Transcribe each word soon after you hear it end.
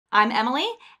I'm Emily,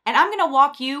 and I'm going to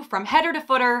walk you from header to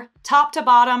footer, top to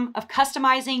bottom of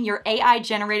customizing your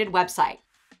AI-generated website.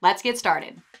 Let's get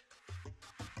started.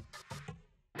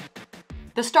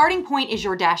 The starting point is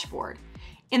your dashboard.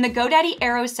 In the GoDaddy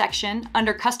Airo section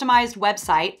under Customized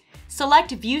Website,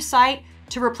 select View Site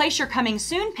to replace your Coming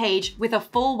Soon page with a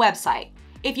full website.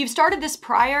 If you've started this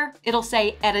prior, it'll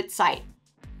say Edit Site.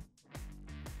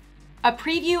 A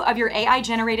preview of your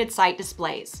AI-generated site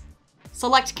displays.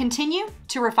 Select Continue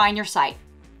to refine your site.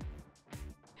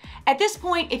 At this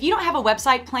point, if you don't have a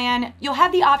website plan, you'll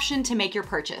have the option to make your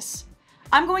purchase.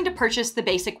 I'm going to purchase the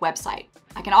basic website.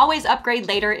 I can always upgrade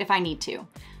later if I need to.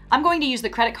 I'm going to use the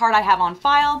credit card I have on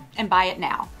file and buy it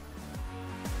now.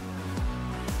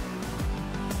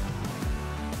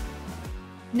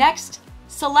 Next,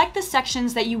 select the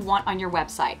sections that you want on your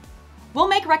website. We'll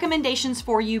make recommendations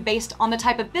for you based on the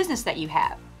type of business that you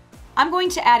have. I'm going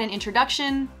to add an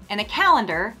introduction and a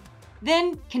calendar,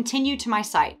 then continue to my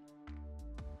site.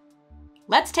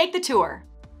 Let's take the tour.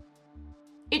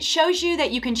 It shows you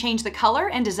that you can change the color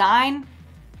and design,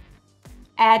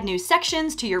 add new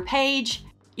sections to your page,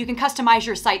 you can customize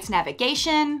your site's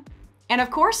navigation, and of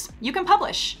course, you can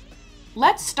publish.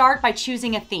 Let's start by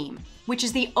choosing a theme, which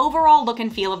is the overall look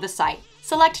and feel of the site.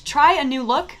 Select Try a New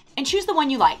Look and choose the one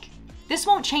you like. This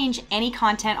won't change any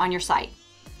content on your site.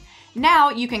 Now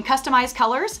you can customize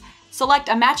colors, select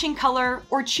a matching color,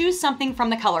 or choose something from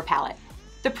the color palette.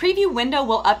 The preview window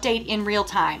will update in real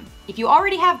time. If you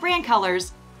already have brand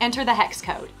colors, enter the hex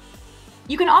code.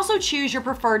 You can also choose your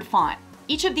preferred font.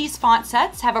 Each of these font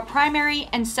sets have a primary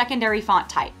and secondary font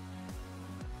type.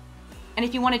 And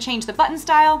if you want to change the button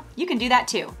style, you can do that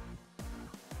too.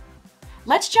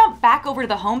 Let's jump back over to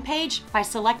the home page by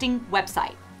selecting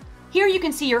Website. Here you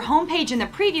can see your home page in the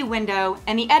preview window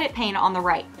and the edit pane on the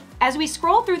right. As we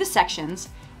scroll through the sections,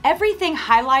 everything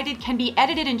highlighted can be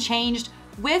edited and changed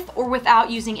with or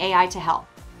without using AI to help.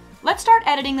 Let's start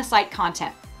editing the site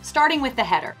content, starting with the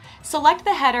header. Select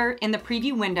the header in the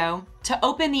preview window to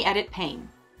open the edit pane.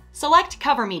 Select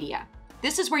Cover Media.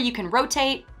 This is where you can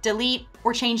rotate, delete,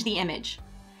 or change the image.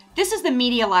 This is the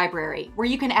media library, where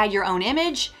you can add your own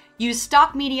image, use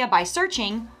stock media by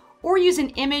searching, or use an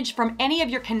image from any of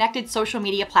your connected social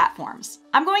media platforms.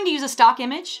 I'm going to use a stock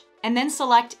image and then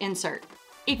select Insert.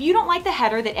 If you don't like the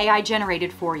header that AI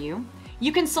generated for you,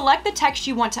 you can select the text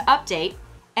you want to update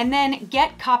and then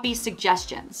Get Copy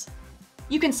Suggestions.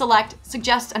 You can select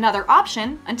Suggest Another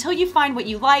Option until you find what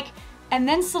you like and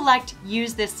then select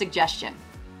Use This Suggestion.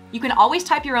 You can always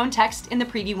type your own text in the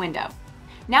preview window.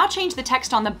 Now change the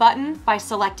text on the button by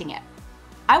selecting it.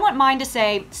 I want mine to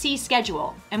say See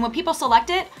Schedule, and when people select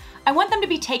it, I want them to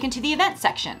be taken to the Event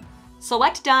section.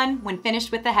 Select Done when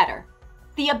finished with the header.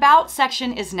 The About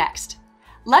section is next.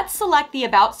 Let's select the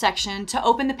About section to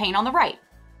open the pane on the right.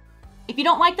 If you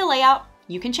don't like the layout,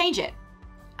 you can change it.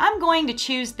 I'm going to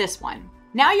choose this one.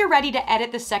 Now you're ready to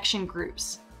edit the section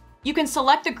groups. You can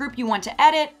select the group you want to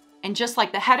edit, and just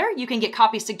like the header, you can get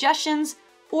copy suggestions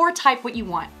or type what you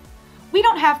want. We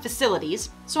don't have facilities,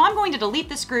 so I'm going to delete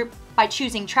this group by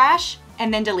choosing Trash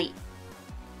and then Delete.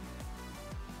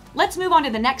 Let's move on to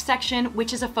the next section,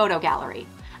 which is a photo gallery.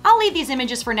 I'll leave these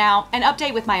images for now and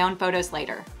update with my own photos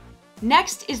later.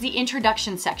 Next is the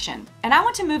introduction section, and I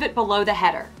want to move it below the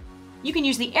header. You can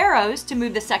use the arrows to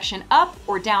move the section up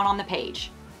or down on the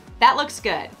page. That looks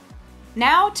good.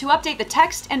 Now to update the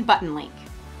text and button link.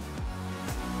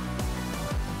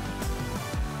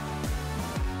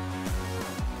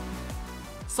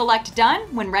 Select Done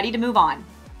when ready to move on.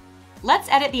 Let's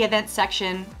edit the Events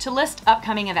section to list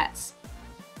upcoming events.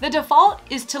 The default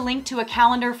is to link to a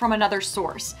calendar from another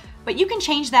source, but you can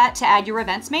change that to add your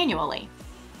events manually.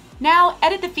 Now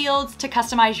edit the fields to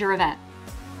customize your event.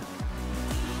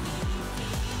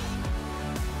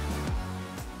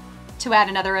 To add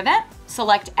another event,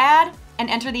 select Add and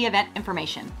enter the event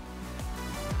information.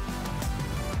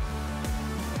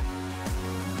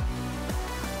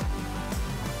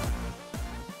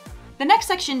 The next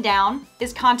section down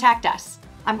is Contact Us.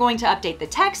 I'm going to update the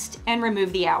text and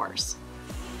remove the hours.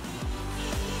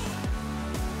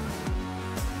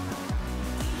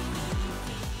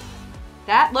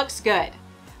 That looks good.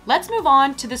 Let's move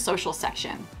on to the social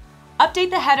section. Update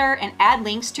the header and add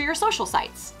links to your social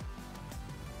sites.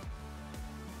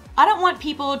 I don't want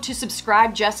people to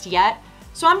subscribe just yet,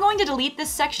 so I'm going to delete this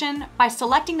section by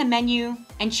selecting the menu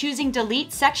and choosing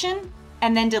Delete Section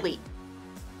and then Delete.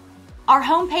 Our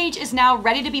homepage is now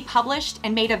ready to be published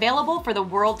and made available for the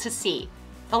world to see.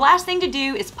 The last thing to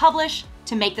do is publish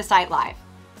to make the site live.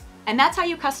 And that's how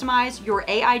you customize your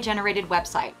AI-generated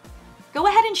website. Go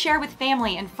ahead and share with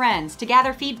family and friends to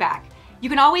gather feedback. You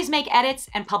can always make edits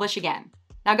and publish again.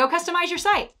 Now go customize your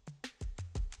site.